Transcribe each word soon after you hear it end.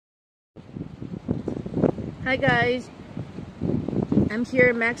Hi guys, I'm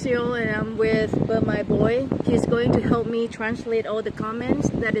here Maxio and I'm with Bermai Boy. He's going to help me translate all the comments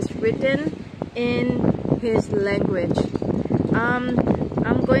that is written in his language. I'm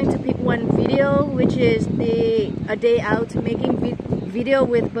going to pick one video, which is a day out making video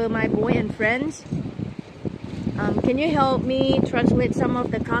with Bermai Boy and friends. Can you help me translate some of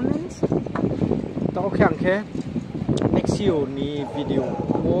the comments? Okay. Maxio ni video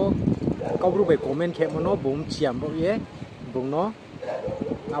mo kau bru be comment ke mono bum chiam bo ye bum no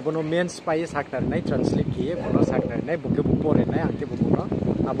abono main spice saktar nai translate ke bono saktar nai buke bu pore nai anke bu no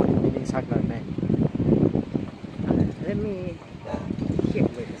aboni meaning saktar nai. Let me here.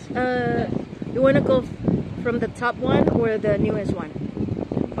 You want to go from the top one or the newest one,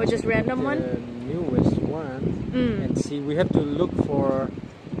 or just random one? The newest one. And see, we have to look for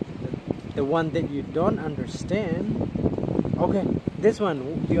the one that you don't understand. Okay, this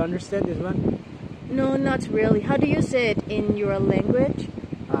one. Do you understand this one? No, not really. How do you say it in your language?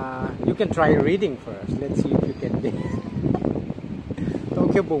 You can try reading first. Let's see if you can get it.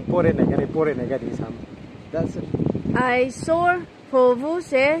 That's it. I saw Povu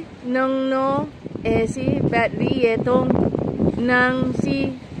se nang no esi battery etong nang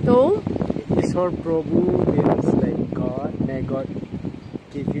si to. Isor Prabhu means like God. May God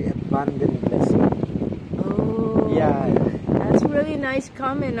give you abundant blessing. Oh, yeah. That's really nice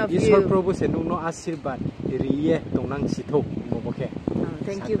comment of Isor you. Prabhu se nung no asirbat riye tong nang sito moboke.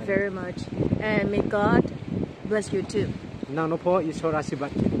 Thank you very much, and may God bless you too. Now no po Isor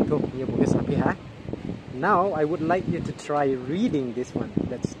asirbat to moboke sabi ha. Now I would like you to try reading this one.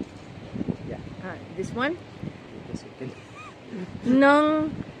 That's this one. Yes, you can.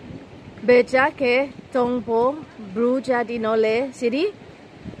 Nang Bejake Tongpo Bru Dinole City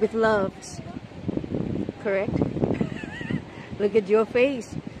with loves. Correct? Look at your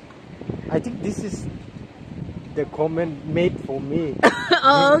face. I think this is the comment made for me.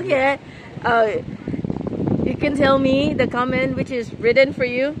 Oh, okay. You can tell me the comment which is written for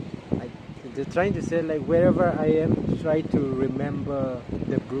you. Just trying to say, like, wherever I am, try to remember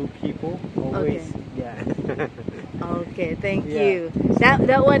the Bru people always. Okay. Yeah. Okay, thank you.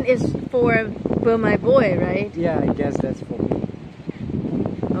 That one is for Bermai Boy, right? Yeah, I guess that's for me.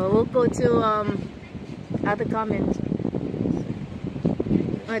 We'll go to other comments.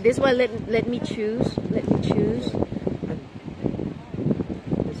 This one, let me choose. Let me choose.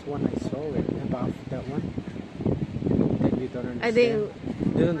 This one I saw it above that one. That you don't understand. I think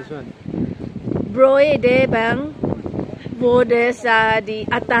This one. Broy de bang bode sa di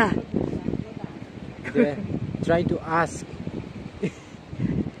ata. They're trying to ask.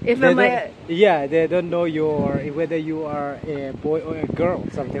 If they don't know whether you are a boy or a girl,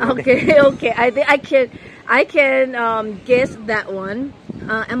 something like that. Okay, okay. I think I can guess that one.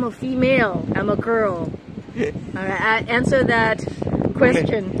 I'm a female. I'm a girl. All right, I answer that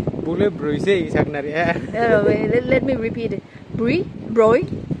question. Let me repeat it.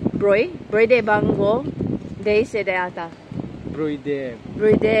 Broy de bango de se de ata. Broy de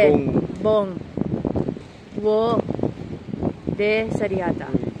bong wo de sadiata.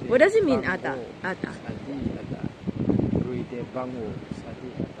 What does it mean, ata? Ata.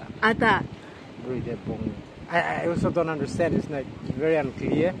 Ata. I also don't understand. It's like very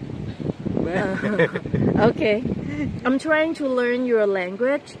unclear. Okay. I'm trying to learn your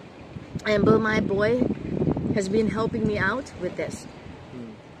language, and Bermai Boy has been helping me out with this.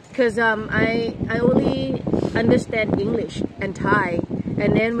 Because I only understand English and Thai,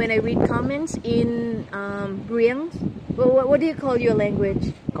 and then when I read comments in Briang, what do you call your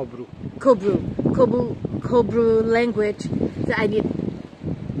language? Kobru language. So I need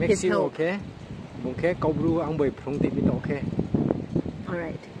his help. Okay. Okay. Kobru ang boy prong tibit okay. All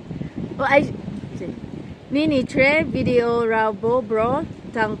right. Well, I Nini tre video rabo bro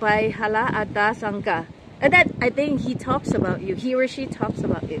tangpai hala ata sangka. That I think he talks about you. He or she talks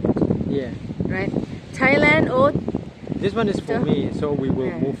about you. Yeah. Right. Thailand or. This one is for me, so we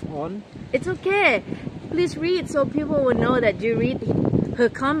will move on. It's okay. Please read so people will know that you read her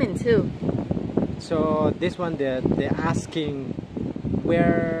comment too. So this one they're asking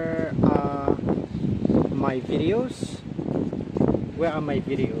where are my videos? Where are my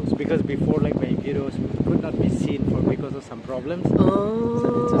videos? Because before, like, my videos could not be seen because of some problems.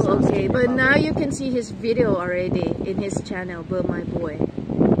 Oh, so okay. But now you can see his video already in his channel, Bermai Boy.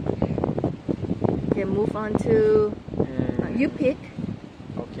 Okay, move on to you pick.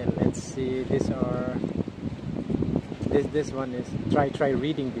 Okay, let's see. This one is try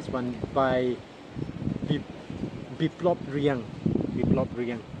reading this one by Biplop Riang.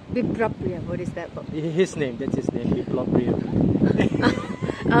 What is that? His name. That's his name. Biplop Riang.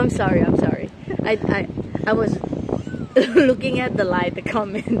 I'm sorry. I was looking at the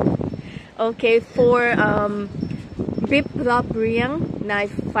comment. Okay, for Bru Language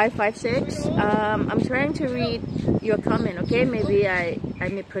 9556. I'm trying to read your comment. Okay, maybe I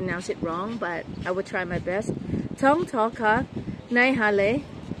may pronounce it wrong, but I will try my best. Tong Toka Nai Hale.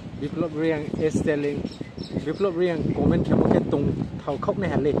 Bru Language is telling Bru Language comment ke mo ke tung thau khok nai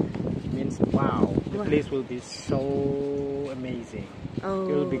hale means wow, the place will be so amazing. Oh.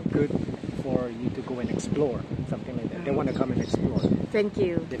 It will be good for you to go and explore, something like that. They want to come and explore. Thank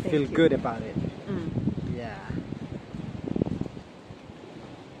you. They feel good about it. Yeah.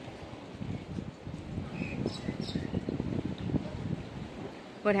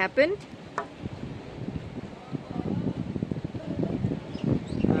 What happened?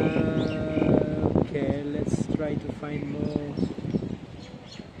 Okay, let's try to find more.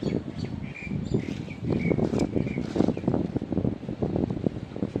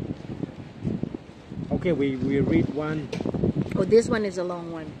 Okay, we read one. Oh, this one is a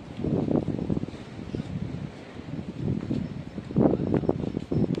long one.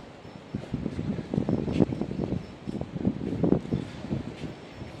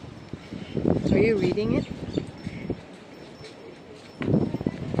 Are you reading it?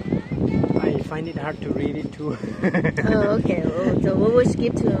 I find it hard to read it too. Oh, okay. So we will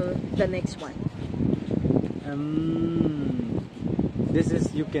skip to the next one. This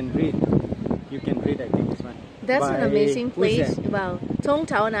is you can read. You can read, I think, this one. That's an amazing place. That? Wow. Tong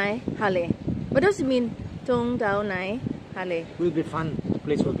Tao Nai Hale. What does it mean? Tong Tao Nai Hale. Will be fun. The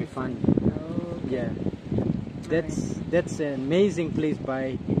place will be fun. Oh, okay. Yeah. That's an amazing place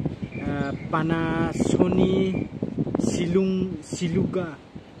by Panasonic Siluga.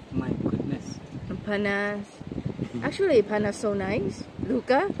 My goodness. Actually Panasonic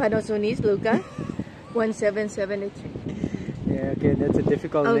Luca 1773. Yeah, okay, that's a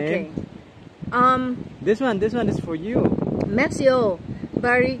difficult name. This one is for you. Maxio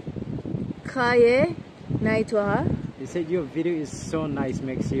Barikaye Naitwa. He said your video is so nice,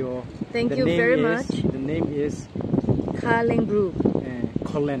 Maxio. Thank you very much. The name is Bru.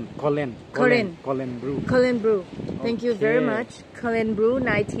 Colin Bru. Colin Bru. Thank you very much. Colin Bru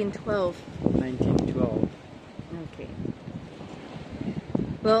 1912. 1912. Okay.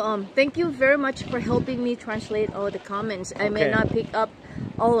 Well, thank you very much for helping me translate all the comments. I may not pick up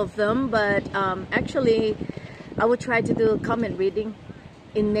all of them, but actually I will try to do a comment reading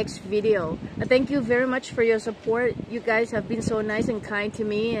in next video. Thank you very much for your support. You guys have been so nice and kind to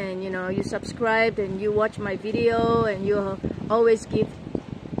me, and you subscribed and you watch my video and you always give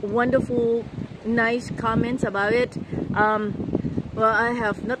wonderful nice comments about it. Well, I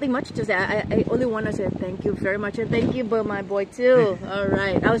have nothing much to say. I only want to say thank you very much, and thank you, Bermai Boy, too. All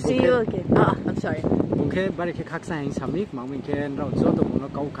right, I'll see you again. I'm sorry. Okay, bari ke khak sang samik mang min ken rau zo to mono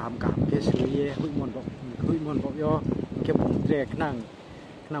kau kam ke suye hui mon bok yo ke bong tre knang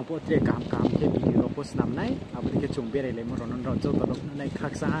po tre kam ke video post nam nai abadi ke chung bere le mo ron rau zo to nai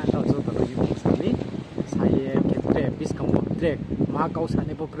khak sa rau zo to yu sami saye ke tre bis kam tre ma kau sa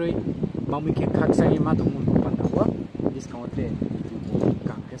ne bokrui mang min ke khak sang ma to mon pan wa bis kam tre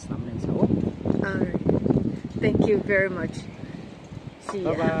kam ke sam nai sao. All right. Thank you very much. See you.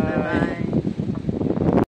 Bye bye.